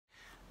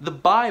The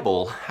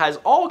Bible has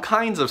all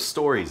kinds of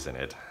stories in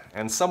it,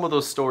 and some of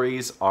those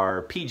stories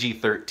are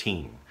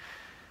PG-13.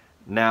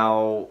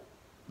 Now,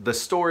 the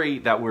story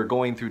that we're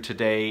going through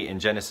today in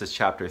Genesis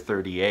chapter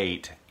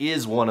 38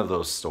 is one of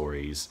those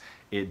stories.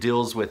 It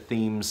deals with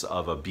themes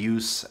of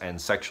abuse and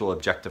sexual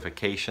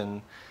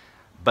objectification,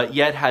 but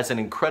yet has an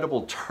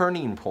incredible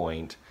turning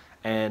point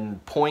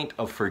and point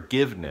of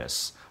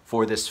forgiveness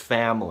for this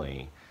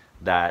family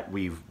that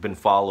we've been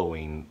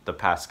following the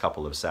past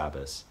couple of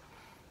Sabbaths.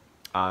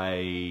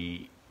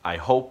 I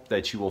hope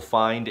that you will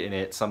find in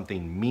it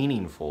something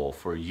meaningful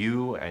for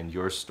you and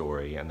your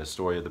story and the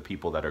story of the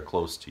people that are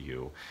close to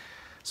you.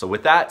 So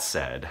with that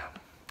said,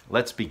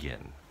 let's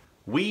begin.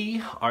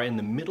 We are in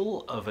the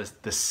middle of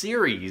the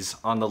series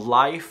on the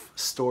life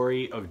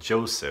story of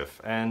Joseph.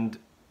 And,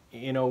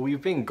 you know,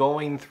 we've been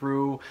going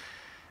through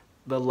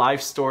the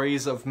life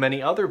stories of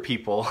many other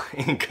people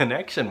in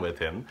connection with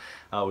him.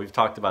 We've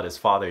talked about his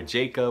father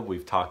Jacob.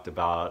 We've talked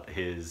about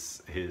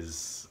his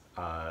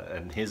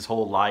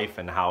whole life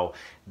and how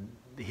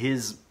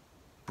his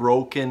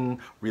broken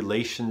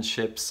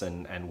relationships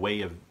and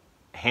way of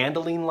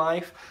handling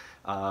life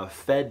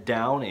fed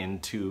down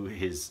into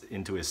his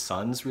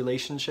son's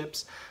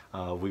relationships.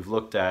 We've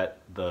looked at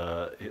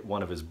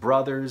one of his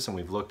brothers, and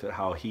we've looked at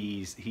how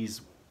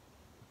he's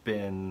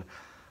been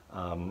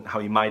how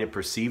he might have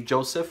perceived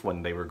Joseph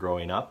when they were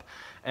growing up.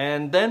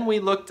 And then we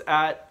looked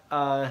at,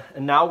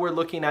 and now we're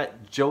looking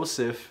at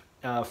Joseph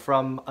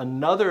from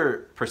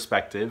another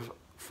perspective,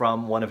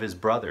 from one of his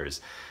brothers.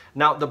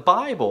 Now, the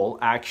Bible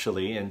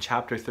actually, in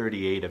chapter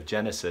 38 of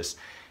Genesis,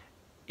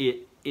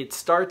 it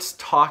starts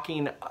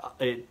talking,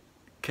 it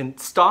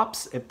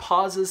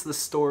pauses the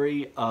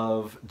story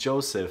of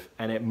Joseph,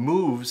 and it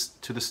moves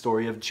to the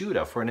story of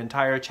Judah for an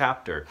entire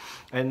chapter.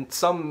 And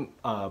some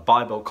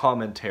Bible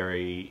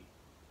commentary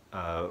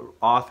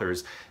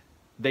authors,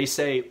 they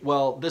say,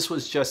 well, this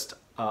was just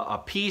a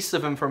piece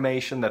of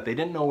information that they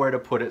didn't know where to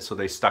put it, so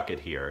they stuck it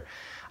here.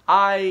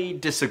 I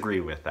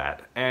disagree with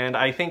that, and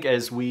I think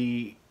as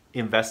we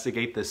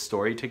investigate this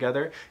story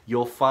together,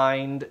 you'll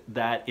find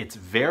that it's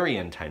very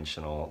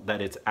intentional,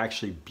 that it's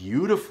actually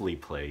beautifully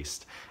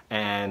placed,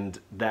 and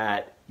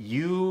that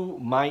you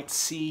might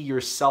see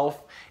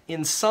yourself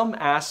in some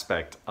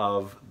aspect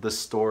of the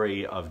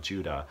story of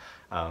Judah,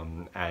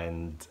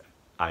 and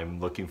I'm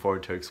looking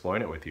forward to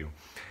exploring it with you.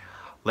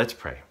 Let's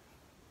pray.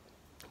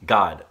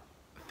 God,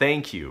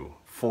 thank you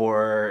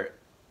for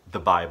the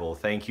Bible.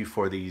 Thank you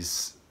for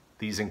these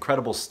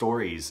incredible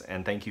stories,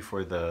 and thank you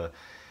for the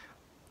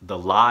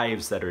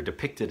lives that are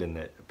depicted in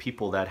it,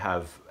 people that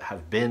have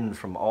been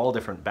from all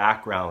different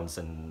backgrounds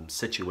and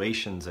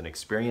situations and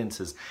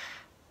experiences,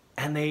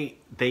 and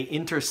they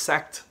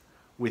intersect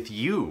with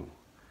you,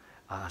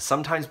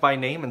 sometimes by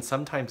name and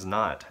sometimes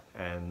not,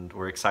 and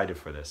we're excited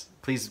for this.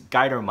 Please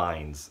guide our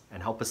minds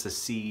and help us to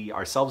see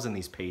ourselves in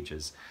these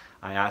pages.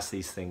 I ask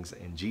these things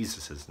in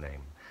Jesus'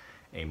 name.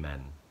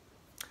 Amen.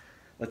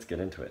 Let's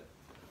get into it.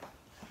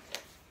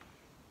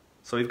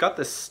 So we've got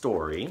this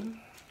story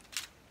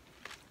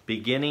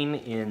beginning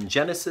in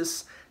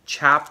Genesis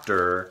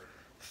chapter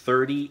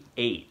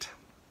 38.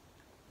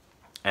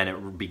 And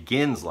it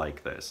begins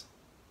like this.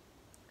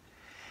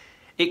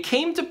 It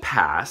came to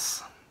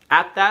pass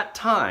at that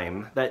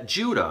time that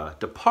Judah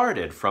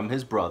departed from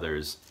his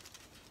brothers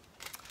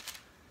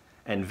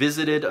and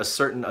visited a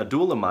certain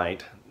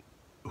Adullamite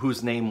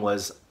whose name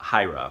was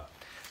Hira.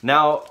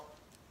 Now,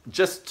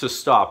 just to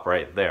stop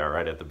right there,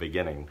 right at the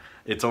beginning,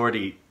 it's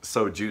already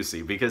so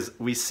juicy because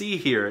we see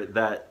here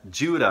that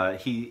Judah,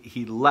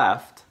 he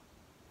left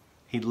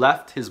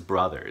his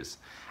brothers.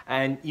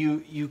 And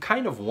you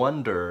kind of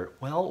wonder,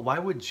 well, why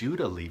would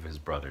Judah leave his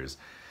brothers?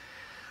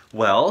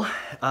 Well,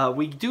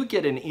 we do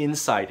get an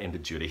insight into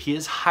Judah. He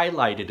is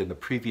highlighted in the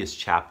previous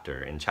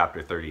chapter, in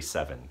chapter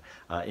 37.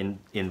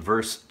 In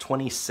verse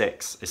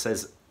 26, it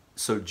says,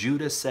 "So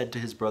Judah said to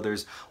his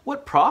brothers,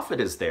 'What profit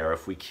is there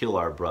if we kill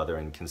our brother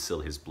and conceal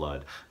his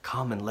blood?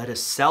 Come and let us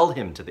sell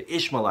him to the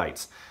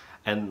Ishmaelites,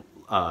 and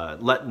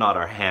let not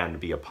our hand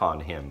be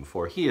upon him,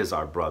 for he is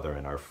our brother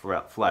and our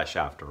flesh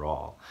after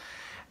all.'"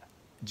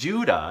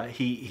 Judah,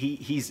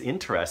 he's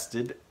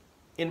interested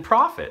in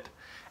profit.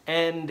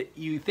 And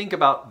you think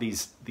about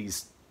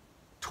these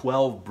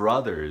 12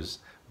 brothers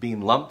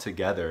being lumped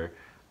together.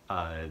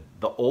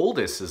 The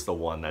oldest is the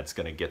one that's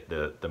going to get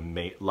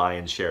the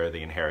lion's share of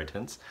the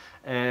inheritance.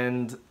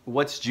 And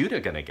what's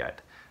Judah going to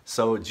get?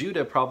 So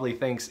Judah probably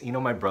thinks, you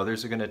know, my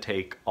brothers are going to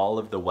take all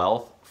of the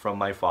wealth from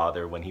my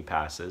father when he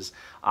passes.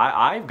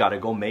 I've got to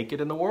go make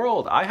it in the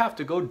world. I have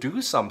to go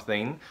do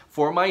something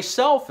for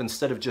myself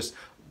instead of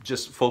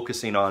just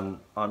focusing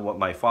on what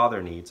my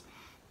father needs.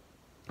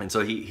 And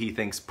so he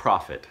thinks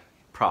profit.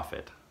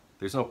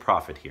 There's no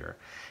profit here.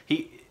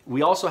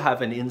 We also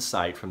have an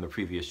insight from the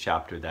previous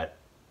chapter that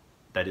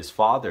his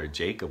father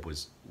Jacob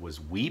was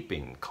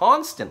weeping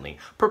constantly,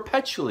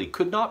 perpetually,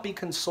 could not be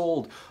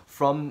consoled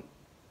from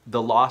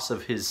the loss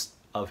of his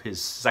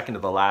second to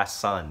the last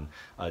son,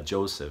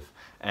 Joseph.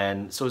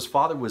 And so his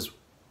father was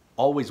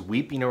always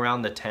weeping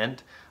around the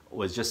tent,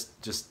 was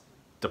just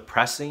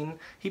depressing.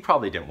 He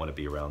probably didn't want to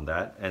be around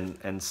that,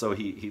 and so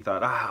he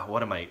thought,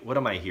 what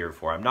am I here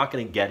for? I'm not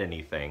going to get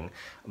anything.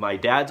 My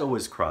dad's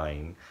always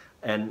crying,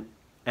 and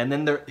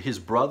then his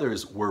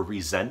brothers were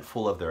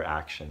resentful of their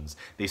actions.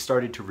 They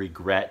started to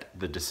regret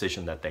the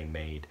decision that they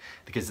made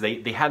because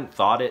they hadn't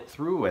thought it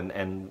through,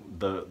 and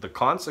the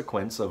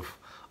consequence of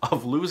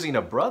losing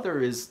a brother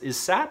is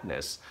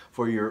sadness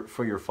for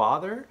your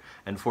father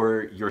and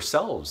for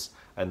yourselves,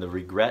 and the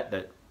regret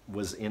that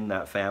was in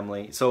that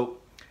family. So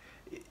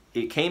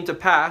it came to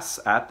pass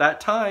at that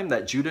time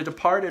that Judah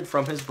departed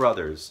from his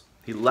brothers.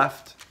 He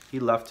left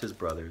his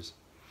brothers.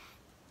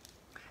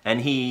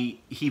 And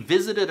he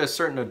visited a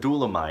certain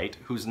Adullamite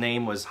whose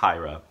name was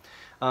Hira.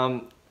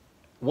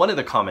 One of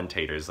the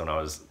commentators, when I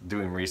was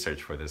doing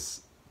research for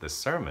this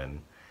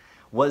sermon,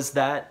 was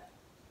that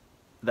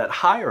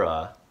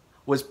Hira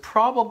was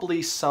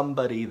probably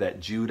somebody that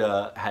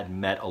Judah had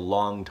met a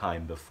long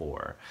time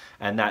before,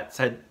 and that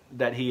said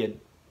that he had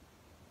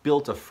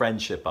built a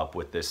friendship up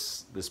with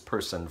this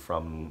person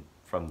from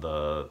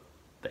the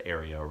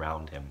area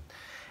around him.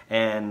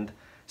 And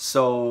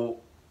so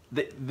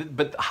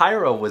but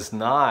Hira was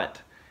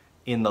not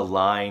in the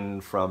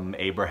line from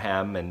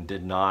Abraham and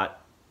did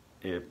not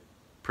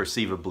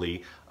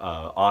perceivably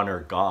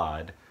honor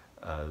God,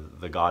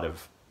 the God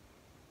of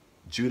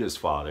Judah's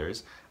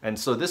fathers. And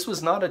so this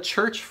was not a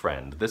church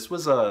friend. This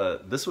was a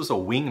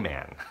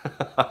wingman.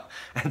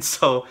 And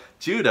so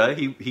Judah,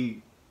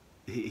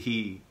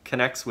 he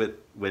connects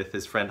with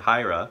his friend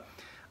Hira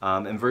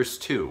in verse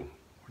 2.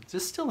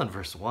 This is still in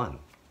verse 1.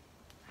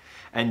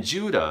 And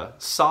Judah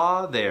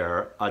saw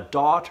there a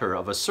daughter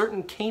of a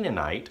certain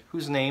Canaanite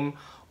whose name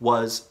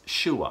was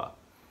Shua,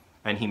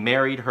 and he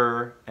married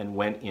her and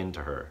went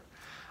into her.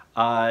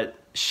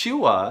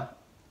 Shua,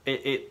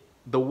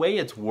 the way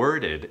it's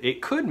worded,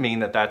 it could mean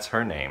that that's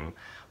her name,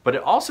 but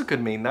it also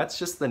could mean that's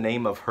just the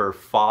name of her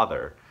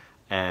father,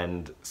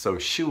 and so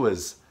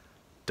Shua's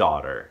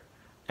daughter.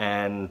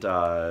 And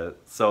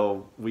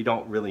so we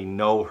don't really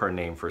know her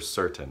name for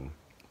certain,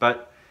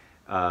 but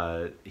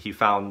he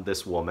found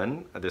this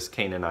woman, this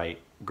Canaanite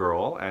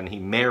girl, and he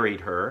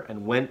married her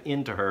and went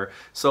into her.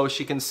 So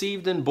she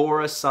conceived and bore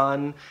a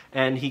son,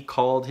 and he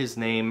called his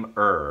name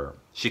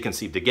She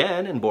conceived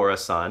again and bore a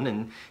son,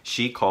 and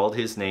she called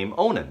his name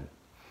Onan.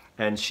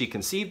 And she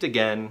conceived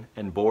again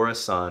and bore a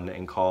son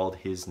and called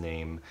his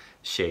name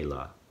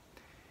Shelah.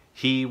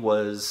 He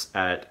was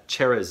at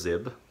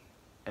Chezib,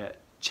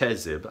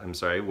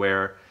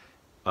 where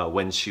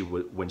when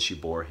she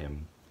bore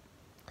him.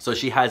 So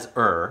she has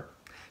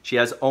she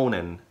has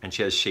Onan, and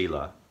she has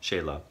Shelah.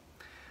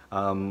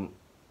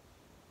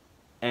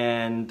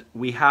 And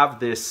we have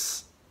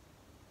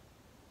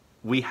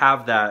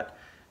that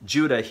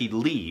Judah, he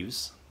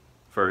leaves.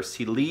 First,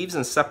 he leaves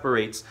and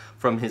separates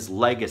from his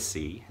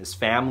legacy, his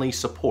family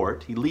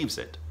support. He leaves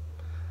it.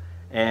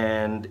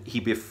 And he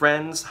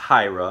befriends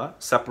Hira,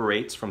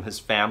 separates from his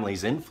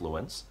family's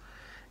influence.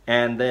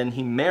 And then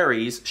he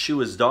marries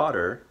Shua's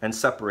daughter and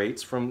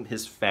separates from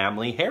his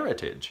family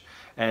heritage.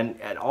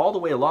 And all the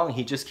way along,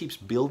 he just keeps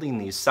building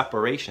these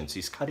separations.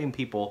 He's cutting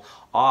people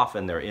off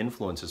and their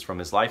influences from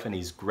his life, and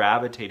he's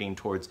gravitating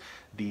towards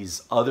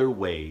these other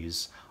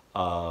ways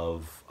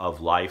of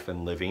life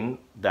and living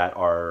that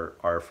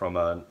are from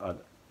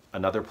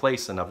another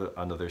place,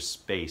 another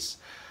space.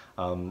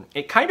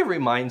 It kind of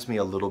reminds me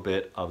a little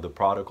bit of the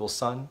prodigal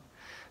son,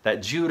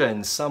 that Judah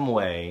in some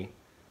way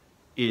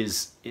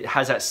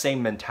has that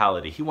same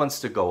mentality. He wants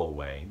to go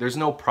away. There's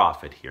no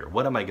profit here.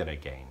 What am I going to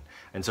gain?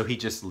 And so he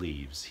just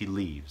leaves. He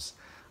leaves.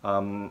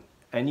 And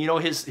you know,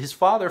 his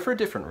father, for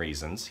different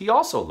reasons, he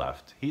also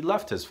left. He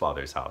left his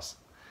father's house.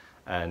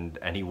 And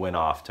he went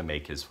off to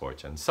make his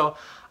fortune. So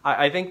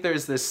I think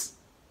there's this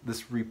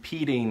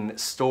repeating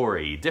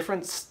story.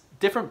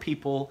 Different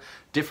people,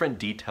 different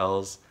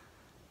details,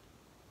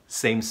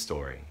 same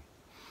story.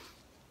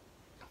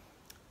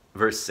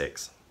 Verse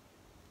 6.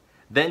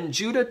 Then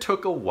Judah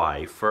took a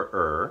wife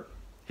for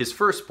his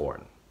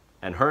firstborn,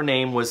 and her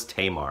name was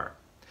Tamar.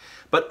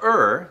 But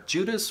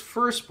Judah's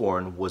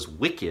firstborn, was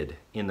wicked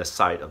in the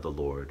sight of the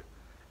Lord,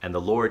 and the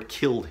Lord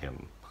killed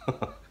him.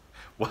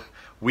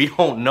 We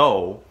don't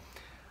know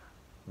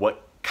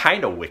what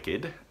kind of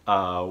wicked.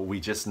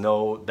 We just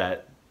know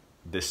that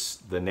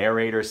the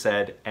narrator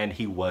said, and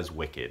he was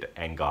wicked,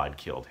 and God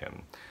killed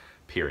him.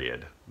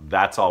 Period.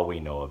 That's all we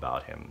know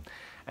about him.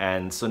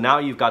 And so now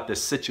you've got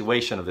this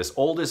situation of this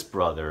oldest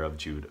brother of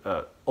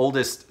Judah,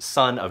 oldest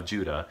son of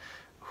Judah,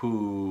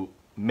 who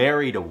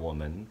married a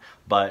woman,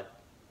 but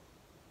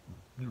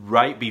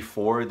right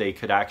before they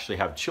could actually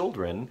have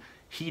children,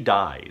 he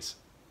dies.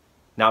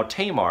 Now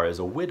Tamar is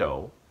a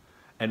widow,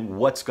 and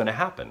what's going to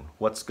happen?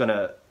 What's going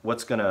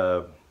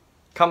to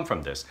come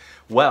from this?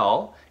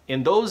 Well,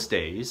 in those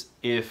days,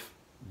 if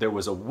there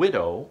was a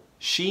widow,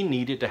 she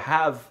needed to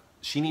have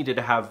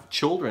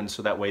children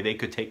so that way they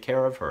could take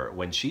care of her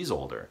when she's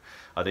older.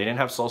 They didn't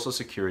have Social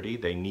Security.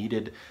 They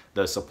needed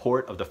the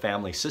support of the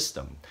family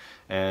system.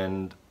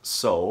 And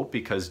so,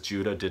 because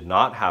Judah did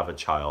not have a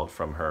child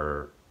from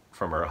her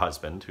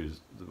husband, who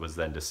was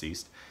then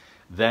deceased,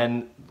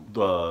 then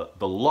the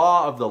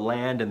law of the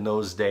land in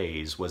those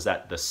days was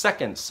that the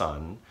second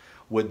son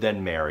would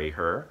then marry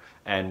her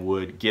and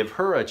would give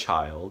her a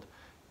child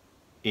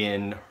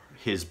in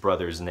his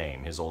brother's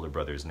name, his older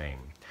brother's name.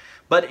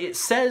 But it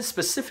says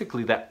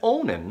specifically that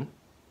Onan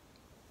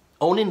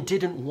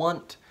didn't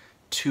want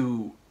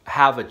to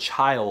have a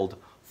child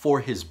for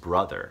his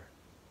brother.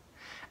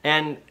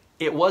 And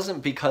it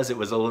wasn't because it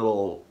was a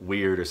little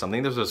weird or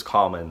something. This was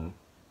common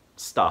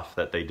stuff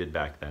that they did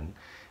back then.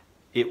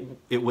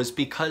 It was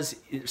because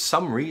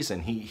some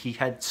reason he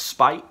had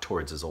spite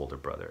towards his older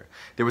brother.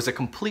 There was a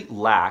complete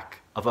lack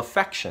of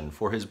affection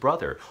for his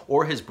brother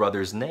or his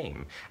brother's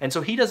name. And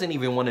so he doesn't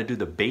even want to do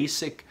the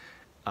basic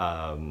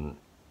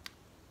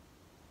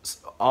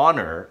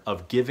honor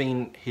of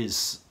giving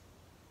his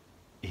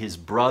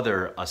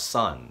brother a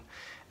son,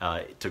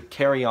 to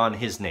carry on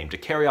his name, to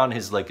carry on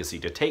his legacy,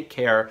 to take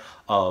care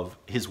of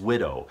his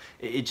widow.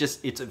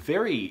 It's a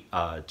very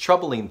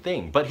troubling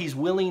thing, but he's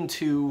willing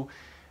to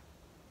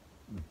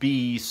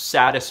be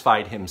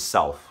satisfied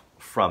himself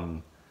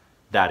from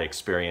that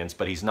experience,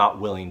 but he's not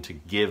willing to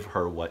give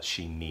her what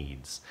she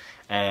needs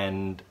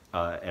and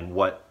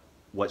what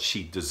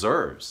she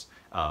deserves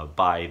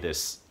by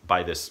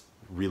this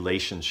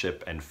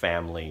relationship and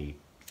family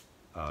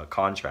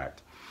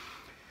contract.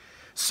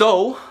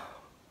 So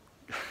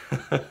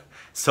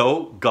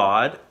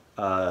God,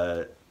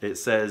 it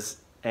says,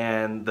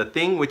 and the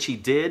thing which he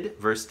did,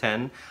 verse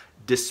 10,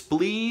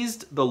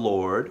 displeased the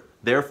Lord,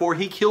 therefore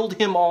he killed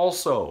him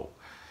also.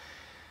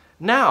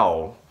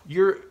 Now,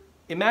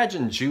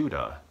 imagine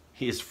Judah.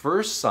 His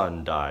first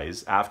son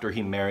dies after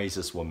he marries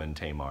this woman,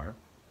 Tamar.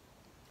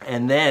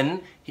 And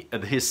then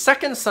his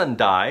second son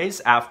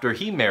dies after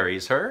he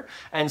marries her.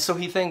 And so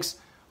he thinks,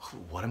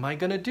 what am I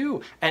going to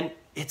do? And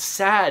it's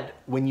sad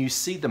when you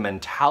see the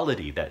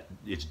mentality that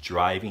is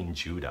driving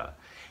Judah.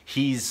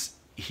 He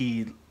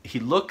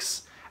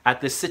looks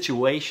at this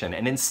situation,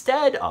 and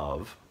instead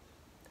of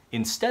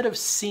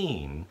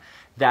seeing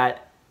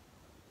that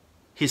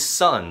his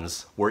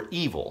sons were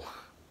evil,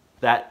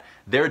 that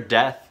their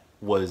death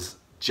was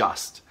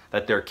just,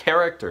 that their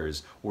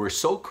characters were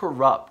so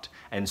corrupt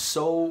and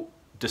so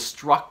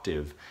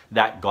destructive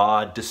that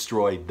God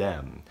destroyed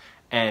them.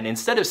 And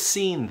instead of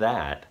seeing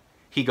that,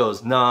 he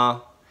goes,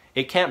 nah,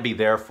 it can't be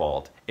their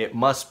fault. It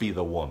must be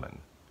the woman.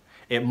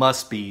 It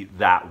must be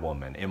that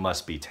woman. It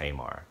must be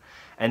Tamar.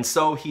 And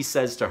so he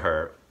says to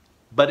her,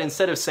 but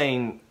instead of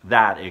saying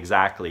that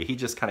exactly, he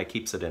just kind of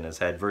keeps it in his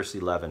head. Verse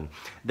 11,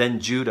 then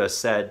Judah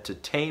said to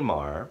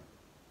Tamar,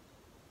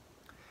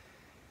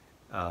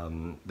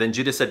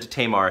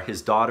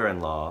 his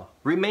daughter-in-law,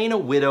 remain a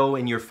widow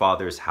in your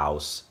father's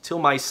house till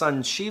my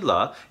son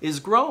Shelah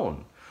is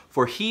grown.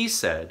 For he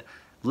said,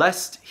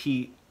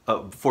 like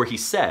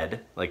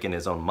in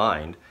his own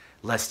mind,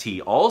 lest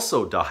he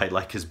also die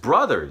like his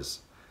brothers.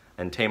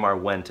 And Tamar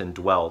went and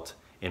dwelt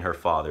in her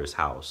father's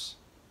house.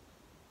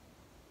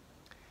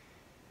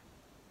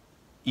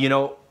 You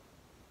know,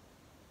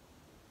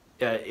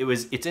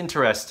 it's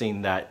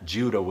interesting that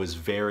Judah was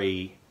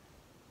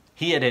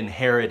he had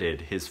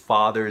inherited his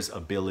father's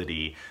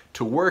ability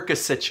to work a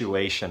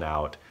situation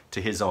out to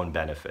his own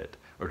benefit,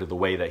 or to the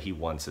way that he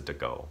wants it to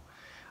go.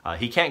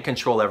 He can't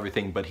control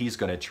everything, but he's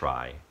going to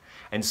try.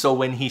 And so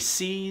when he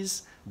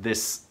sees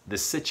this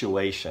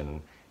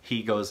situation,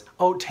 he goes,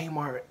 oh,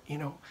 Tamar,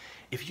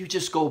 if you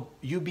just go,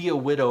 you be a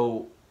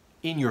widow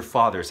in your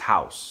father's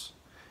house.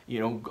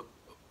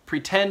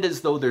 Pretend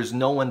as though there's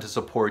no one to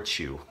support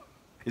you,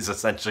 is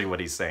essentially what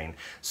he's saying.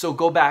 So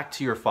go back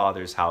to your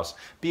father's house,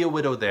 be a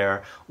widow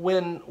there.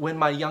 When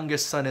my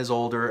youngest son is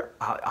older,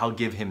 I'll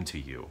give him to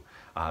you.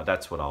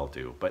 That's what I'll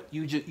do. But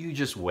you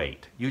just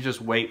wait. You just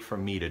wait for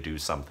me to do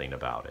something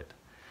about it.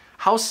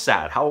 How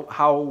sad,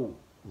 how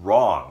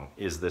wrong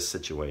is this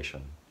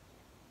situation?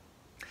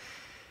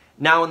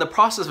 Now, in the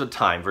process of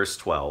time, verse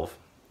 12,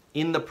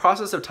 in the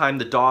process of time,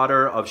 the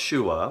daughter of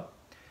Shua,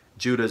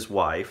 Judah's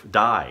wife,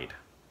 died.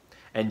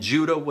 And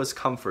Judah was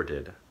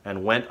comforted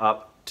and went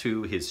up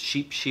to his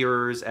sheep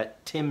shearers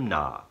at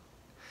Timnah,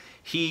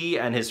 he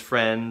and his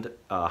friend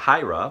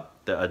Hira,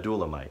 the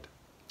Adullamite.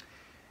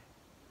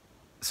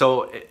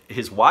 So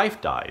his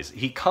wife dies.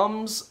 He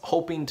comes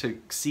hoping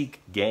to seek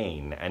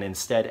gain, and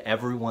instead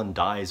everyone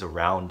dies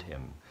around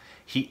him.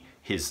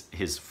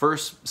 His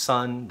first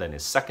son, then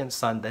his second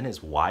son, then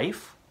his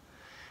wife,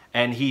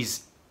 and he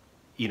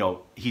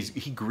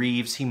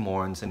grieves, he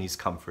mourns, and he's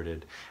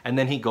comforted. And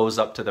then he goes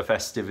up to the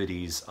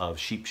festivities of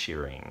sheep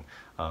shearing,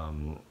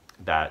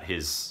 that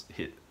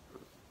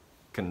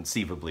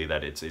conceivably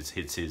that it's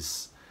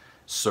his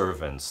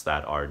servants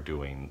that are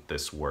doing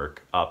this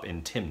work up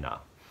in Timnah,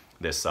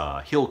 this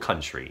hill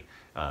country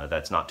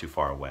that's not too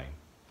far away.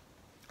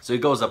 So he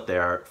goes up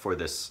there for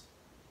this.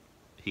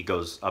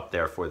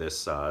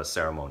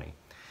 Ceremony.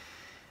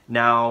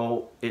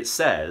 Now it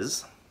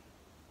says,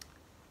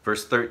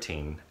 verse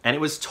 13, and it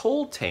was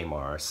told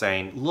Tamar,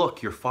 saying,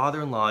 look, your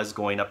father-in-law is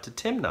going up to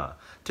Timnah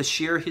to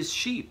shear his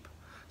sheep.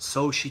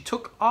 So she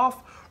took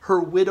off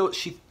her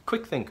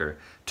quick thinker,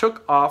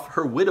 took off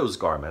her widow's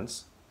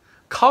garments,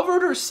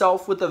 covered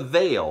herself with a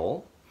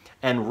veil,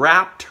 and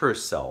wrapped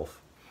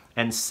herself,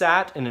 and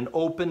sat in an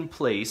open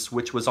place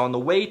which was on the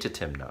way to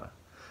Timnah.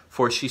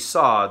 For she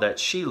saw that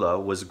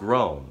Shelah was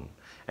grown,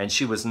 and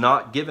she was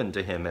not given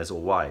to him as a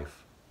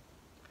wife.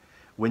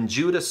 When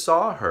Judah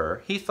saw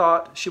her, he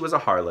thought she was a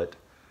harlot,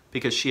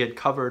 because she had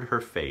covered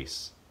her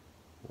face.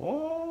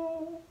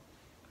 Whoa.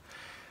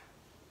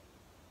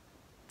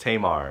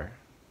 Tamar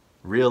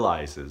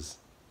realizes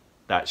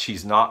that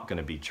she's not going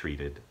to be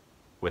treated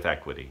with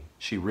equity.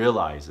 She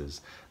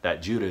realizes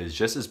that Judah is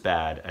just as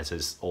bad as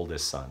his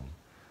oldest son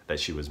that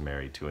she was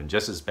married to, and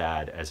just as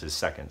bad as his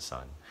second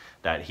son,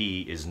 that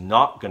he is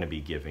not going to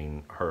be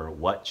giving her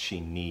what she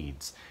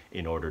needs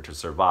in order to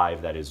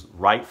survive, that is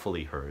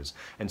rightfully hers.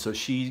 And so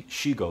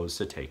she goes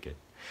to take it.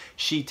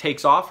 She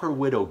takes off her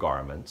widow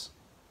garments.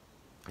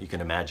 You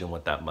can imagine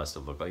what that must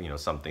have looked like, you know,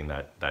 something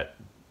that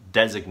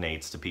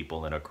designates to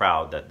people in a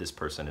crowd that this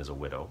person is a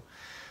widow.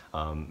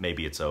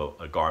 Maybe it's a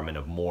garment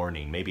of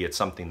mourning. Maybe it's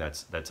something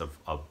that's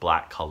of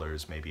black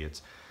colors. Maybe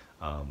it's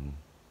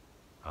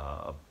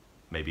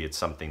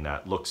something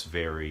that looks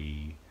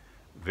very,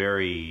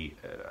 very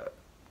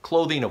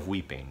clothing of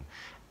weeping,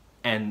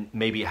 and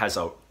maybe it has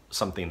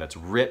something that's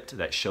ripped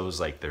that shows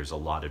like there's a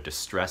lot of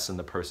distress in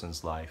the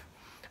person's life.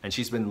 And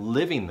she's been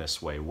living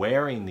this way,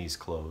 wearing these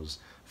clothes,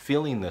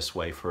 feeling this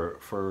way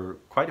for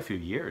quite a few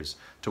years,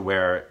 to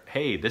where,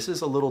 hey, this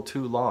is a little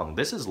too long.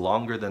 This is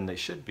longer than they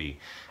should be.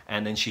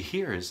 And then she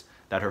hears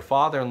that her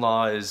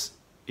father-in-law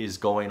is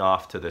going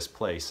off to this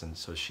place. And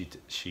so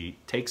she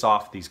takes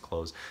off these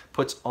clothes,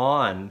 puts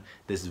on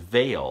this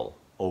veil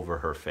over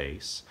her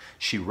face.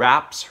 She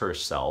wraps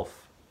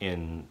herself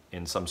in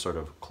some sort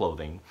of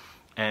clothing.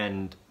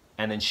 And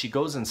then she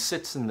goes and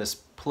sits in this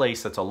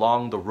place that's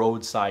along the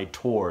roadside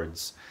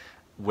towards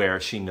where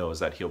she knows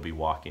that he'll be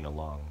walking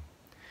along.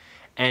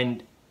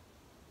 And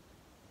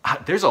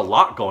there's a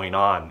lot going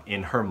on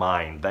in her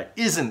mind that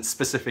isn't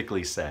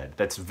specifically said,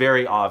 that's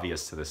very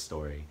obvious to this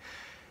story.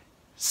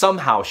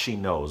 Somehow she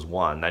knows,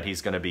 one, that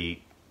he's going to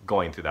be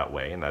going through that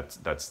way, and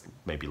that's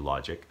maybe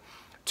logic.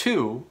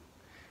 Two,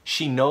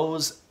 she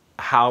knows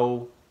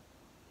how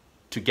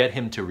to get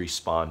him to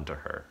respond to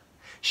her.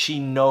 She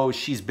knows,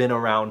 she's been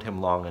around him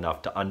long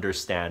enough to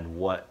understand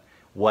what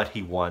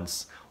he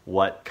wants,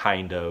 what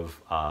kind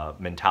of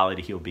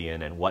mentality he'll be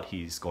in, and what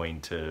he's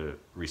going to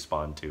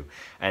respond to.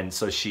 And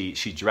so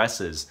she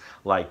dresses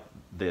like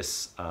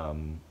this.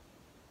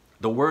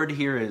 The word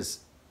here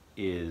is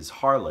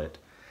harlot.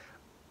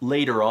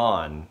 Later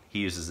on, he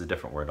uses a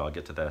different word. I'll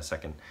get to that in a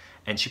second.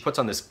 And she puts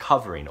on this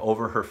covering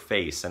over her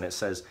face, and it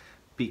says,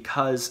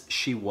 because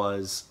she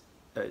was,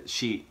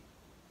 to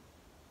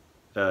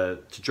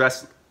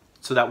dress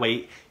so that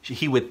way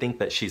he would think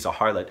that she's a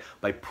harlot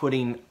by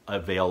putting a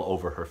veil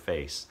over her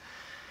face.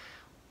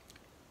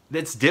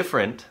 That's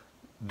different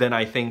than,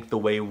 I think, the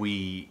way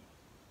we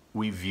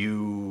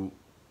view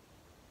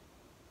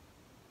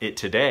it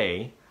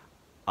today.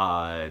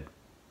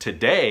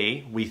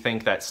 Today, we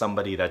think that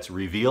somebody that's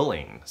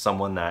revealing,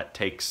 someone that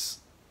takes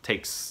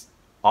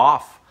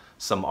off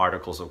some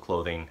articles of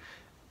clothing,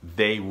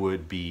 they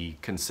would be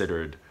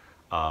considered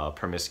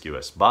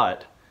promiscuous.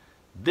 But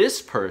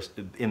this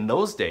person, in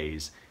those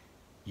days,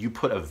 you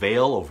put a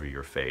veil over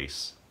your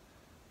face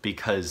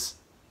because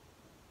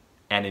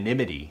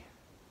anonymity,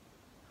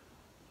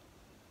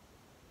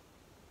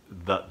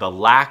 the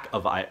lack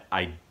of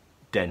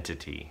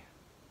identity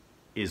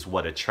is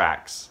what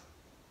attracts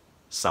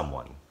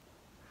someone.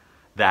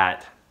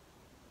 That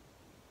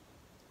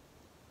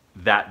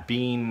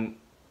being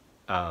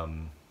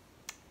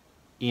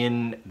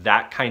in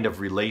that kind of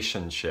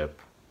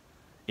relationship,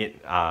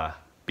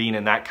 being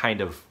in that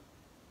kind of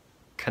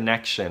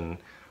connection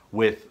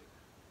with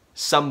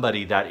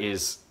somebody that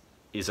is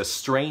a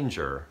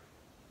stranger,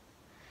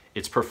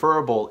 it's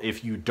preferable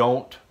if you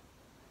don't,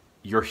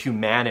 your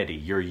humanity,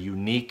 your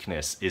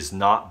uniqueness is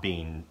not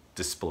being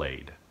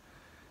displayed.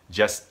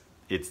 Just,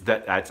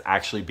 that's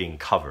actually being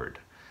covered.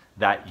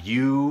 That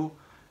you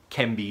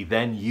can be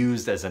then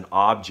used as an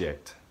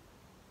object,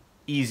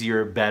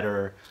 easier,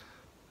 better.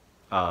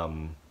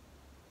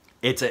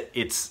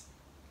 It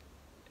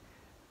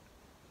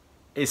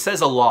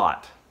says a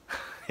lot.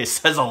 It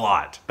says a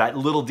lot. That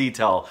little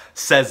detail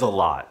says a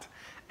lot.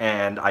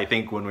 And I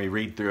think when we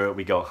read through it,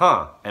 we go,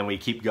 huh, and we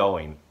keep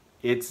going.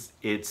 It's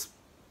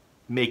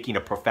making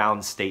a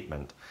profound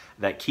statement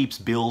that keeps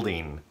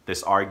building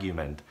this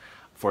argument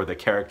for the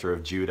character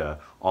of Judah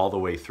all the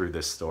way through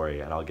this story,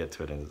 and I'll get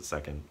to it in a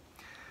second.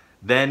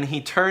 Then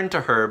he turned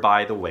to her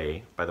by the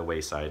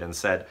wayside, and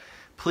said,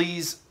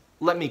 "Please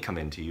let me come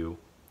into you.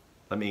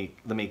 Let me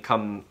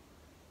come."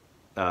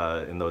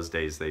 In those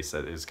days, they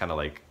said it was kind of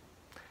like,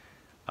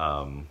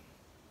 can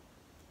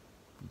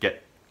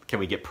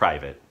we get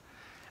private?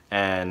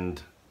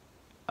 And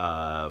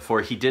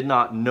for he did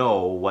not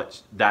know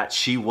that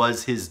she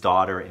was his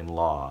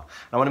daughter-in-law.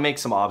 I want to make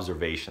some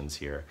observations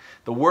here.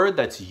 The word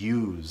that's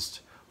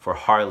used for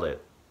harlot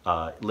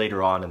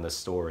later on in the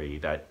story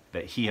that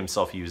he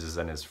himself uses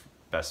and his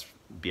best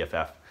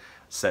BFF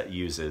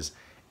uses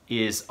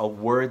is a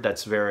word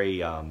that's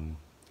very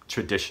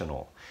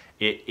traditional.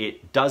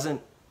 It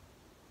doesn't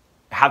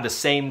have the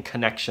same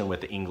connection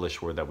with the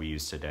English word that we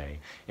use today.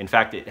 In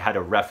fact, it had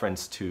a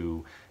reference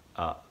to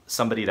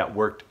somebody that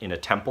worked in a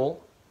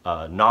temple,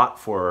 not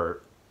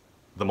for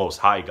the Most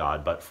High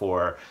God, but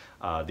for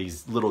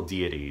these little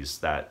deities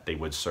that they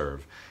would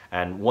serve.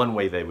 And one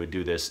way they would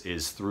do this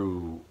is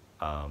through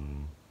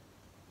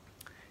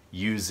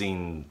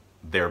using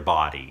their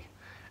body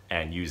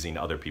and using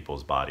other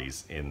people's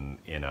bodies in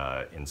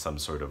some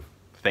sort of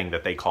thing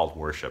that they called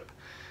worship.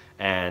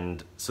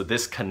 And so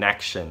this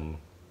connection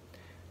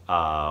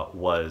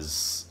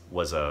was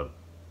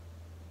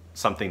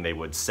something they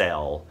would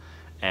sell,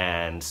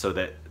 and so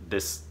that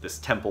this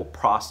temple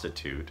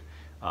prostitute,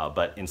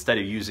 but instead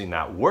of using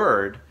that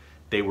word,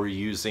 they were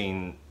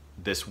using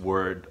this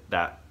word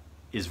that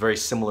is very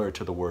similar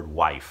to the word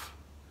wife,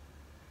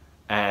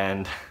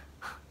 and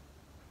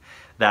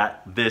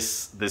that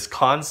this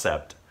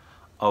concept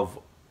of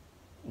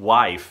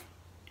wife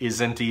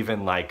isn't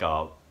even like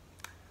a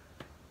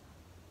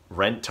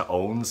rent to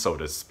own, so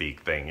to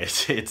speak, thing.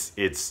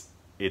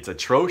 It's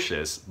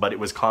atrocious, but it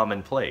was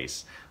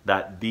commonplace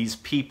that these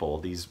people,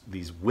 these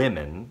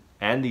women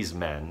and these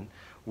men,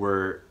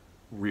 were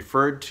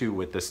referred to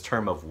with this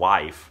term of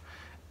wife,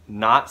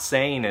 not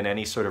saying in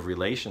any sort of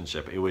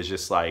relationship. It was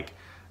just like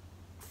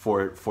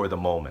for the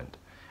moment.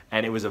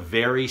 And it was a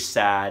very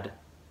sad,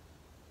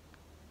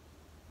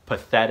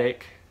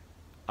 pathetic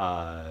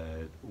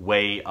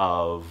way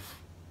of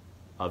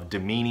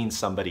demeaning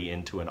somebody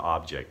into an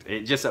object.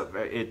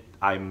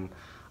 I'm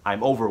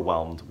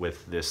overwhelmed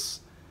with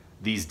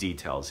these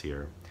details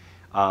here,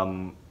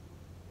 and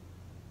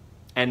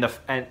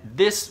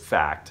this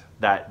fact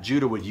that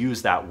Judah would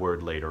use that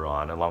word later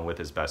on, along with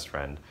his best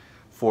friend,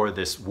 for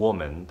this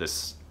woman,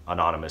 this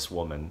anonymous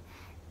woman,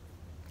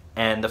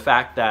 and the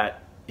fact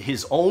that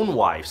his own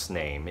wife's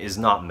name is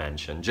not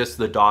mentioned, just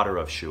the daughter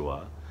of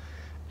Shua,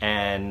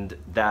 and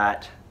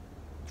that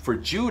for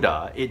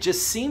Judah, it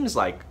just seems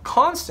like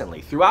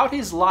constantly throughout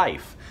his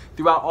life,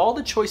 throughout all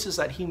the choices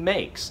that he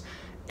makes,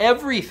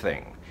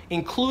 everything,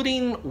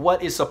 including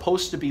what is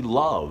supposed to be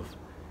love,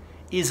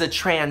 is a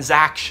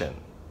transaction.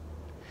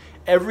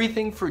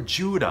 Everything for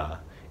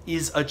Judah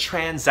is a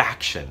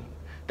transaction.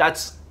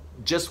 That's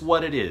just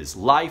what it is.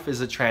 Life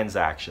is a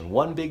transaction,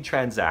 one big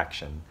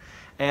transaction.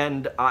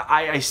 And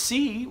I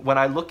see when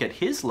I look at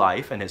his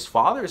life and his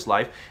father's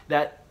life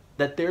that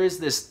there is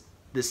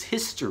this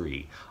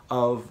history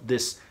of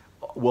this,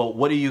 well,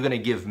 what are you going to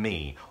give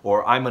me?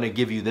 Or I'm going to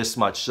give you this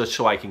much just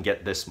so I can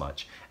get this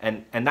much.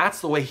 And that's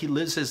the way he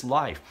lives his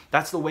life.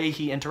 That's the way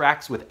he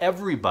interacts with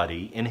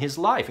everybody in his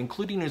life,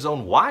 including his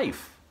own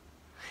wife.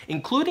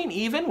 Including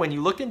even, when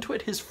you look into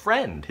it, his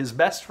friend, his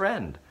best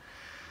friend.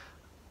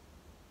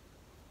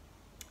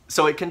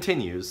 So it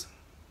continues.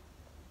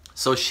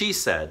 So she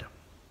said,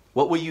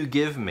 "What will you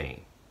give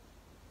me?"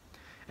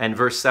 And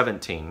verse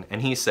 17,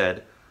 and he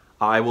said,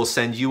 "I will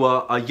send you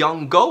a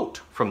young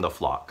goat from the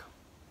flock."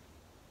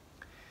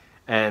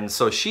 And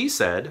so she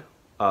said,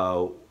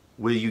 "Will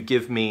you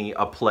give me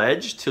a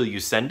pledge till you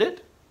send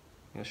it?"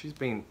 You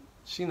know,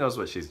 she knows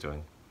what she's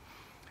doing.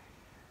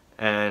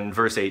 And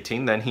verse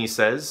 18, then he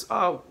says,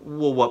 "Well,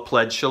 what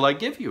pledge shall I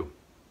give you?"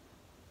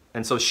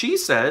 And so she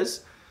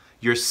says,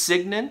 "Your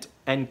signet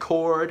and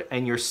cord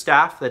and your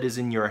staff that is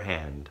in your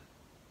hand."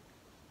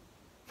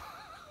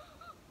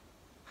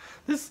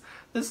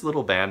 This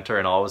little banter,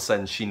 and all of a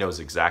sudden she knows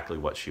exactly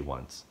what she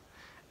wants.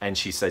 And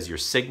she says, your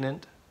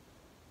signet,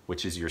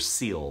 which is your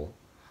seal,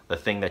 the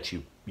thing that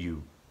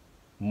you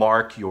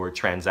mark your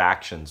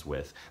transactions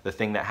with, the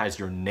thing that has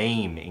your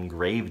name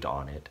engraved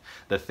on it,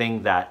 the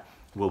thing that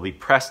will be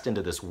pressed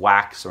into this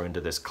wax or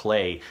into this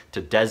clay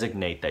to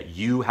designate that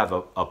you have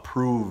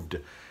approved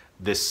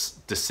this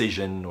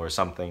decision or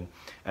something.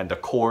 And the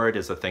cord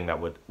is the thing that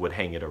would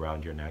hang it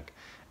around your neck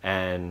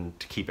and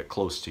to keep it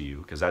close to you,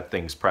 because that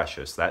thing's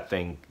precious. That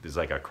thing is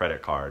like a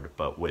credit card,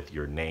 but with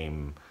your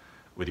name,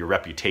 with your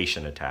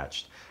reputation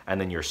attached. And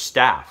then your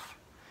staff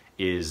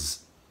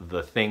is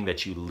the thing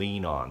that you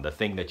lean on, the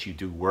thing that you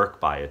do work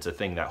by. It's a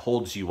thing that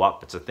holds you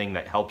up. It's a thing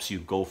that helps you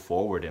go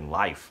forward in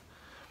life.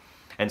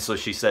 And so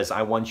she says,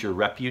 I want your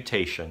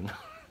reputation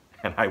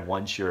and I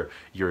want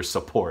your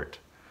support.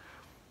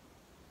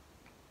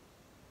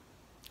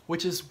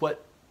 Which is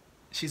what,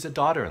 she's a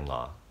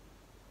daughter-in-law.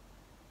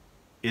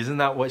 Isn't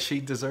that what she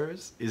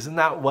deserves? Isn't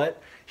that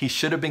what he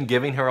should have been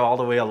giving her all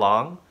the way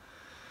along?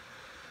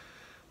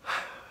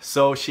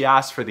 So she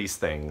asked for these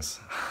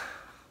things.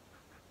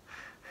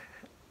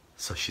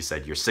 So she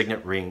said, your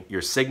signet ring,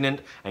 your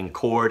signet and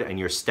cord and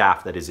your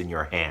staff that is in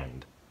your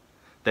hand.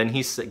 Then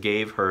he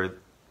gave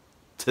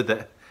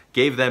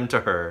them to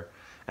her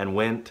and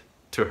went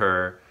to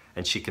her,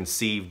 and she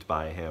conceived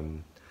by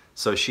him.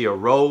 So she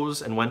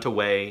arose and went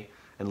away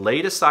and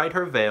laid aside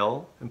her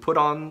veil and put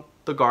on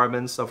the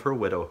garments of her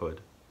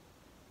widowhood.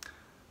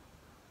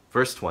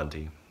 Verse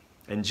 20,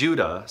 and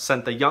Judah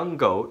sent the young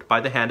goat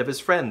by the hand of his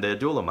friend the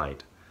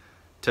Adullamite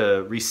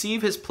to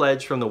receive his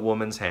pledge from the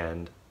woman's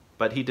hand,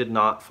 but he did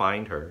not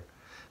find her.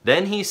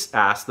 Then he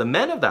asked the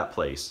men of that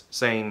place,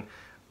 saying,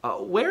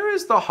 where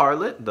is the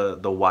harlot,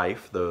 the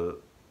wife, the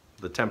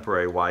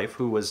temporary wife,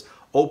 who was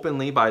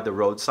openly by the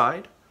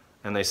roadside?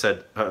 And they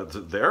said,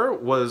 there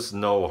was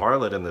no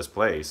harlot in this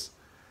place.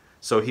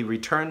 So he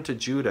returned to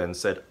Judah and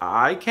said,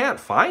 I can't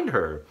find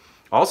her.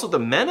 Also, the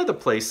men of the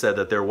place said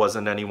that there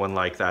wasn't anyone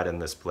like that in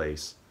this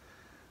place.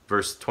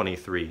 Verse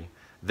 23,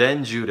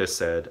 then Judah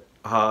said,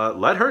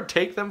 let her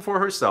take them for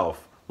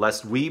herself,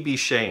 lest we be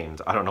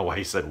shamed. I don't know why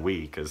he said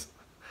we, because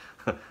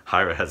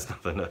Hira has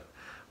nothing to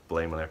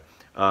blame there.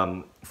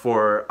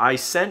 For I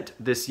sent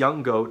this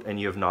young goat, and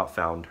you have not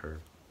found her.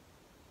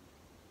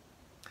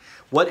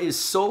 What is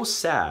so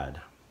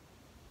sad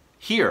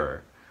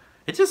here,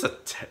 it's just a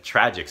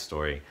tragic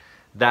story,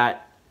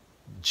 that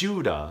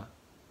Judah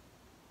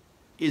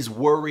is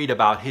worried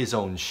about his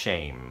own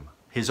shame,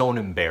 his own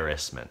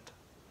embarrassment.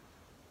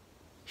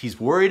 He's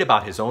worried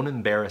about his own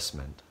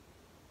embarrassment,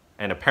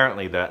 and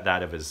apparently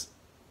that of his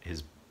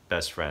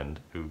best friend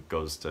who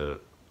goes to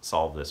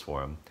solve this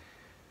for him.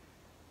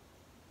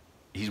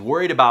 He's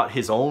worried about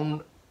his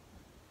own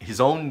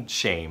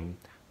shame,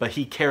 but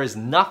he cares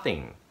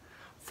nothing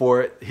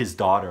for his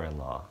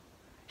daughter-in-law.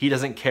 He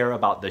doesn't care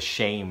about the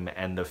shame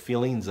and the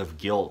feelings of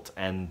guilt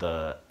and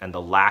the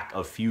lack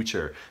of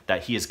future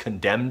that he has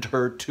condemned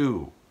her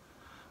to.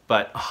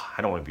 But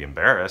I don't want to be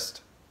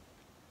embarrassed.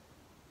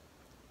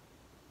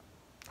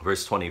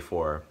 Verse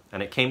 24,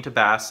 and it came to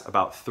pass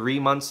about 3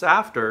 months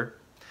after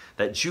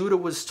that Judah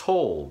was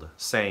told,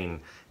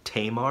 saying,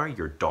 Tamar,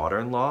 your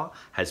daughter-in-law,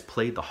 has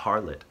played the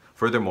harlot.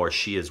 Furthermore,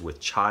 she is with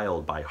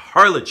child by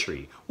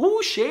harlotry.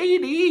 Ooh,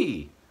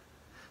 shady.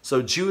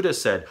 So Judah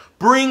said,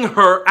 bring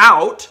her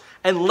out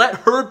and let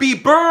her be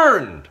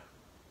burned.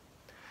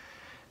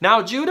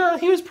 Now Judah,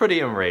 he was pretty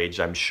enraged,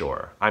 I'm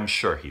sure. I'm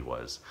sure he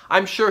was.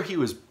 I'm sure he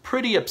was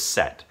pretty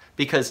upset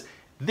because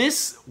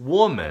this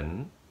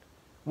woman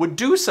would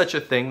do such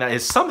a thing that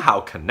is somehow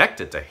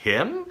connected to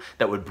him,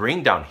 that would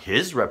bring down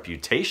his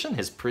reputation,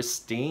 his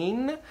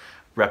pristine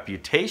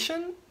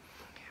reputation.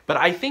 But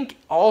I think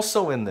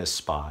also in this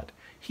spot,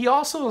 he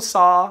also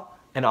saw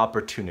an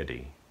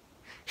opportunity.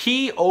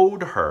 He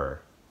owed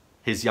her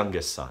his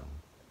youngest son,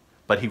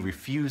 but he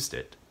refused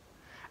it.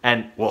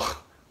 And,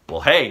 well,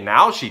 hey,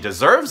 now she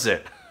deserves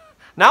it.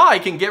 Now I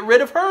can get rid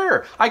of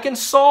her. I can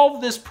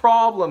solve this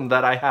problem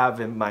that I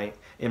have in my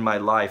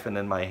life and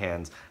in my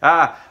hands.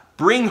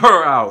 Bring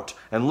her out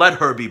and let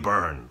her be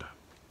burned.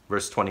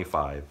 Verse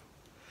 25.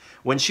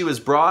 When she was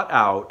brought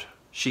out,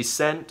 she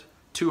sent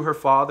to her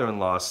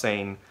father-in-law,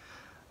 saying,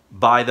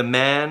 by the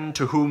man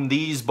to whom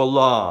these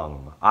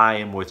belong, I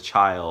am with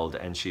child.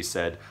 And she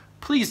said,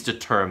 please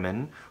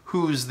determine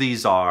whose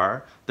these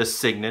are, the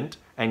signet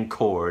and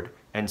cord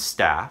and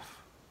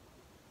staff.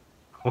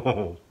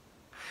 Oh,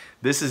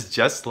 this is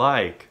just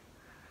like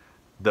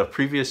the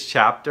previous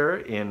chapter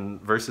in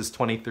verses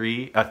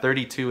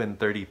 32 and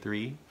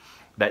 33,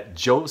 that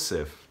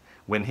Joseph,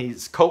 when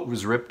his coat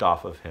was ripped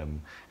off of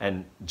him,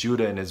 and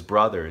Judah and his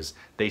brothers,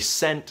 they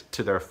sent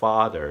to their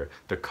father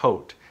the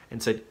coat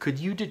and said, can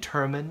you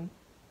determine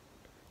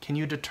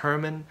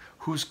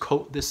whose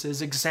coat this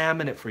is?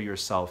 Examine it for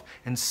yourself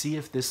and see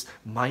if this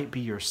might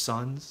be your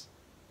son's.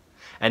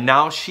 And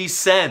now she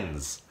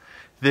sends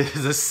the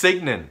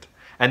signet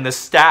and the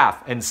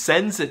staff and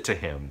sends it to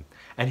him.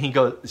 And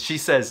she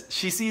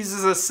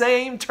sees the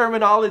same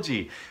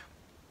terminology.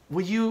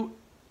 Will you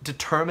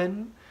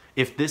determine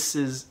if this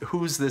is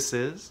whose this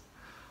is?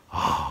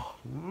 Oh,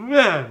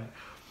 man.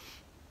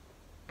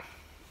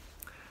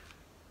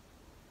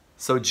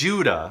 So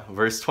Judah,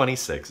 verse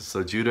 26,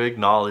 so Judah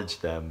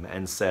acknowledged them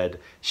and said,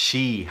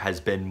 she has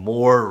been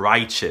more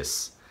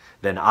righteous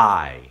than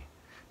I,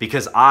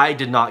 because I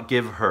did not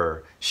give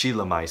her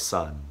Shelah my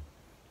son.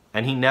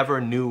 And he never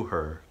knew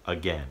her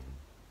again.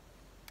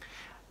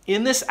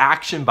 In this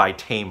action by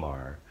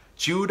Tamar,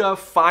 Judah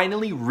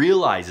finally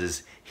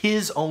realizes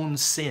his own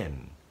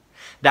sin,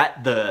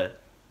 that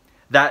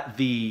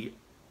he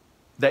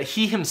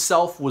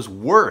himself was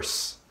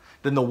worse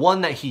than the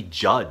one that he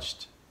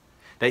judged,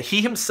 that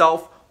he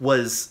himself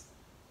was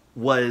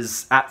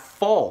at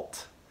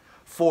fault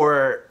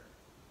for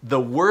the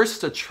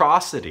worst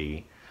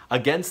atrocity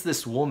against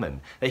this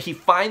woman, that he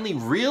finally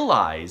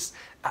realized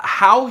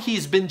how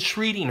he's been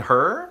treating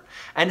her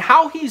and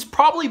how he's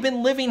probably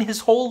been living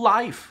his whole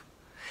life.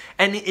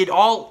 And it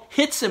all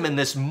hits him in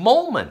this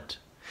moment.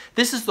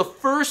 This is the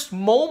first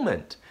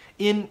moment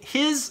in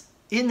his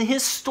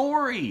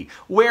story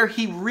where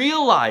he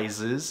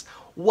realizes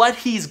what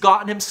he's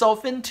gotten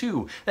himself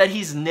into, that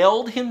he's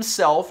nailed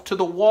himself to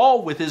the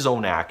wall with his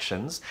own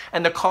actions,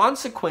 and the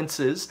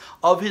consequences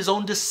of his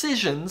own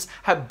decisions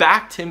have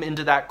backed him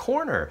into that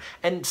corner.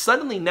 And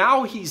suddenly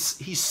now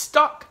he's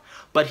stuck,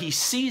 but he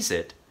sees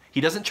it. He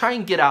doesn't try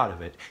and get out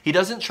of it. He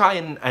doesn't try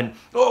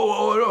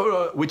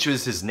which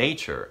is his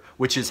nature,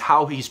 which is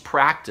how he's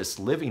practiced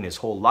living his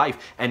whole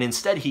life. And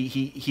instead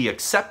he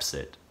accepts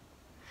it.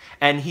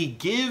 And he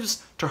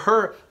gives to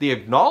her the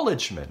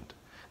acknowledgement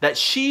that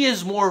she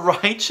is more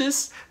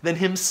righteous than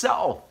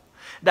himself,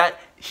 that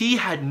he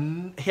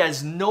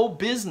has no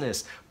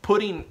business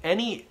putting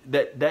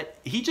that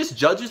he just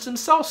judges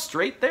himself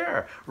straight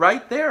there,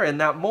 right there in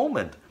that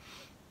moment.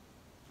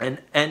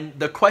 And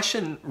the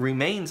question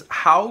remains,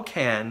 how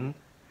can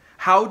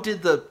How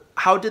did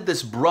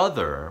this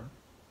brother,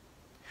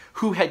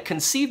 who had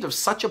conceived of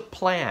such a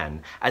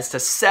plan as to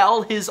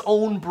sell his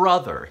own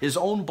brother, his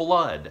own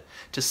blood,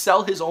 to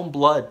sell his own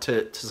blood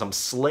to some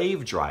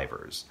slave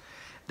drivers,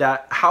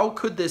 that how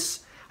could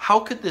this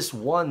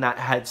one that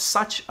had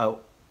such a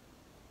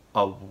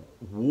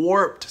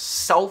warped,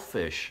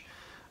 selfish,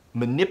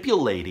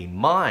 manipulating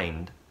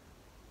mind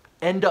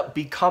end up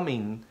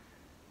becoming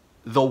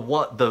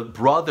the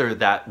brother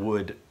that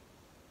would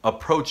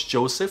approach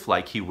Joseph,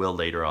 like he will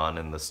later on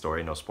in the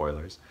story, no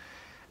spoilers,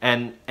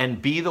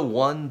 and be the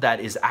one that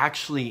is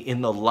actually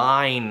in the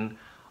line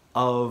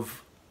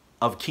of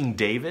King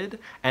David,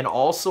 and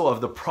also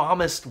of the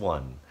promised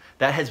one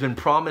that has been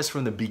promised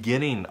from the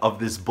beginning of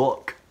this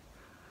book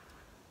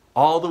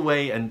all the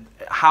way. And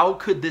how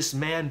could this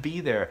man be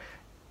there?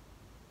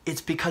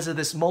 It's because of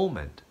this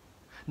moment.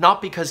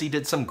 Not because he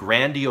did some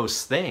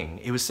grandiose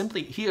thing. It was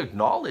simply he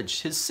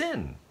acknowledged his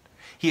sin.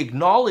 He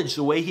acknowledged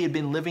the way he had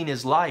been living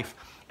his life.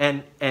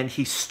 And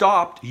he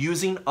stopped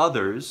using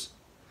others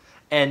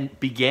and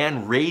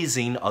began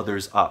raising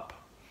others up.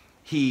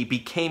 He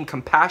became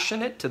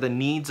compassionate to the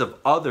needs of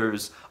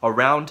others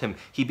around him.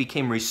 He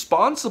became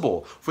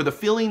responsible for the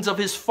feelings of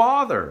his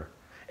father,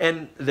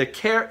 and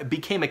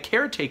became a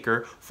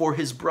caretaker for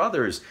his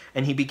brothers.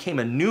 And he became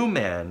a new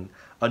man,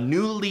 a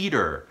new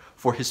leader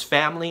for his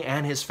family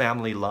and his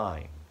family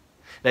line.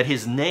 That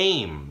his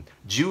name,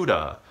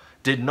 Judah,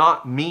 did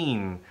not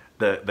mean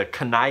the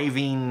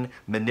conniving,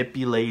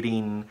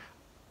 manipulating,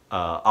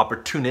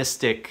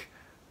 opportunistic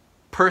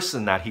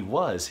person that he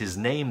was. His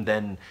name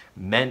then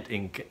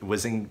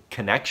was in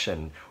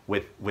connection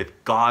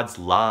with God's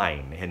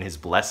line and his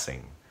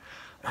blessing.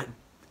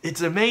 It's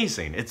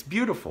amazing. It's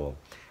beautiful.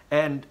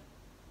 And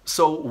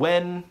so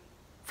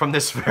from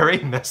this very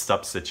messed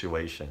up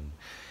situation,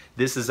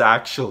 this is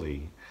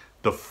actually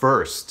the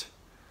first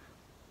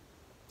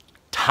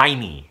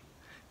tiny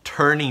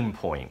turning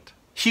point,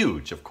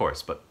 huge of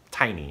course, but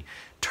tiny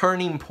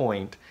turning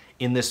point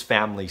in this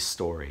family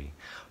story.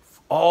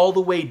 All the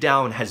way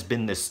down has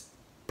been this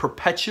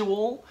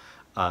perpetual,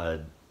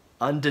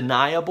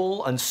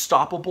 undeniable,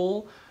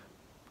 unstoppable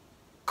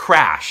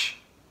crash.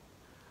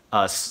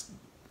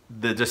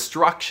 The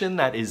destruction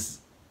that is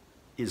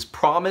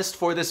promised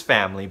for this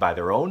family by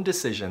their own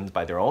decisions,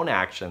 by their own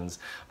actions,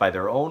 by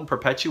their own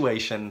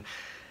perpetuation,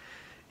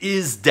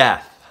 is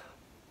death.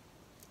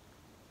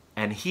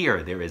 And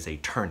here there is a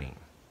turning.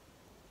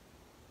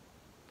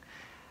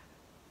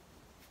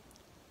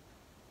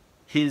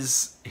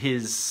 His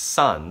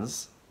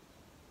sons,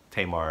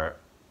 Tamar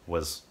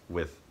was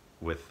with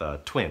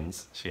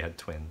twins. She had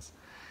twins.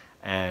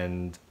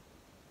 And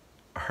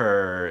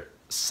her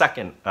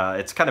second,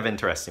 it's kind of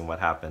interesting what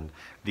happened.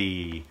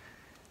 The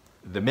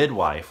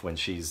midwife, when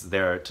she's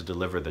there to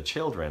deliver the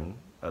children,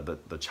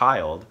 the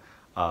child,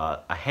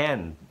 a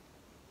hand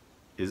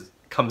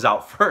comes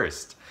out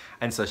first.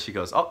 And so she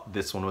goes, oh,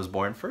 this one was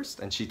born first.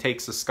 And she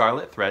takes a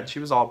scarlet thread, she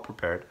was all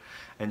prepared,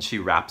 and she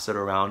wraps it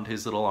around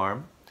his little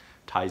arm,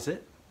 ties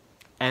it,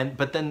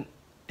 but then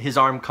his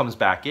arm comes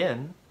back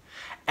in,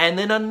 and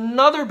then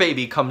another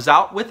baby comes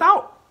out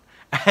without.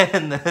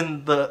 And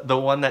then the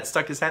one that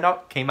stuck his hand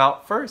out came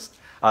out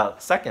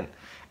second.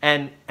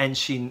 And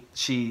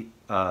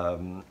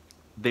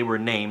they were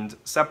named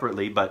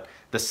separately, but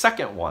the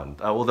second one,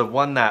 well, the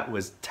one that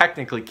was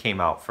technically came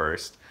out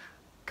first,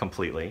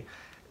 completely,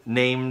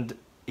 named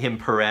him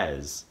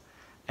Perez.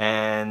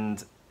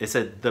 And it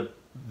said,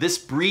 this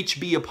breach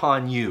be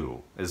upon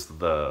you, is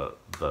the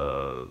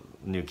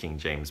New King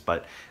James,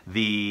 but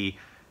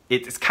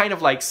it's kind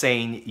of like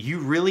saying, you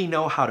really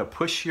know how to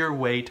push your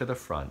way to the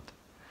front.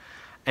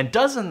 And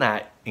doesn't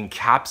that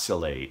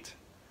encapsulate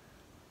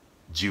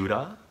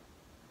Judah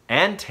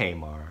and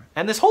Tamar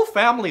and this whole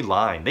family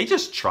line? They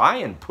just try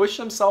and push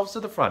themselves to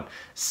the front.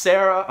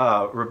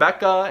 Sarah,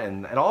 Rebecca,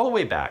 and all the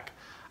way back.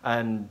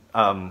 And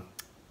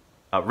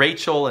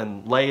Rachel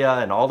and Leah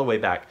and all the way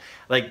back.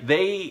 Like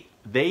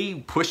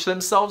they push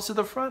themselves to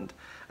the front.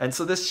 And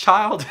so this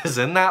child is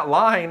in that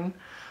line,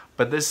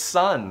 but this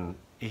son,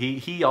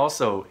 he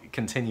also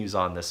continues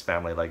on this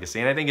family legacy.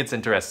 And I think it's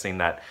interesting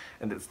that,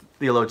 and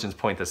theologians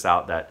point this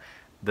out, that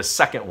the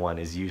second one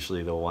is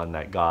usually the one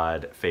that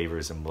God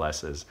favors and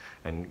blesses.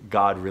 And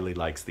God really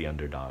likes the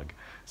underdog.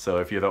 So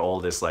if you're the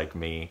oldest like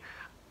me,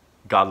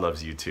 God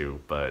loves you too,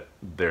 but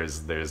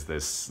there's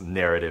this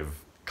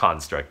narrative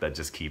construct that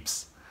just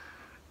keeps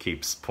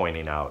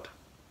pointing out.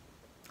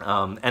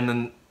 And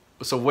then,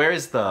 so where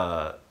is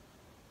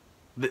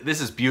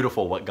this is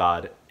beautiful what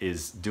God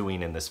is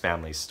doing in this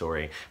family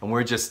story, and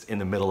we're just in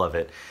the middle of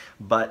it.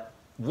 But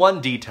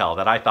one detail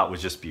that I thought was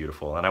just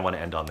beautiful, and I want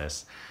to end on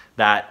this,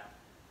 that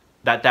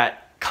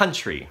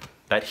country,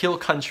 that hill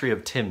country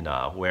of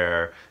Timnah,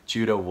 where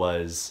Judah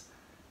was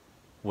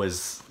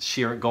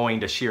going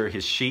to shear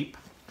his sheep.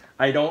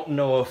 I don't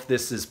know if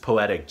this is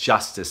poetic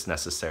justice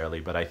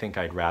necessarily, but I think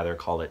I'd rather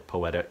call it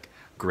poetic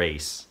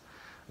grace.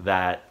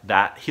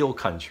 That hill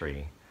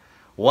country,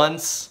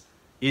 once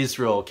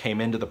Israel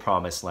came into the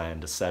promised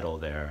land to settle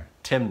there,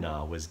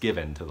 Timnah was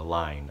given to the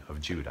line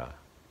of Judah.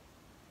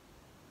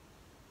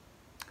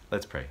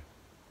 Let's pray.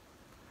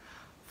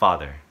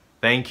 Father,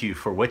 thank you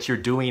for what you're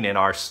doing in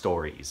our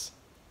stories,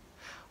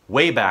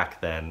 way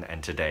back then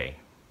and today.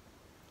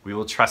 We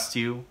will trust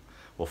you,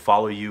 we'll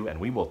follow you,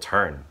 and we will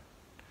turn.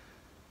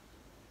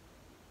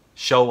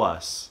 Show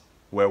us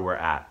where we're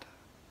at.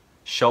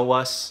 Show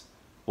us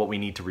what we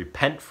need to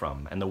repent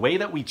from and the way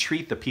that we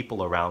treat the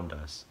people around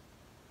us.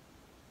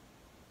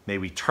 May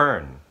we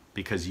turn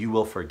because you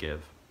will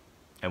forgive,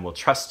 and we'll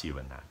trust you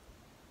in that.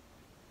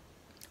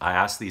 I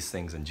ask these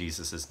things in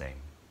Jesus' name.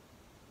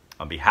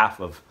 On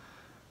behalf of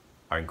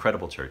our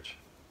incredible church,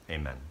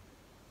 amen.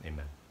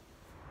 Amen.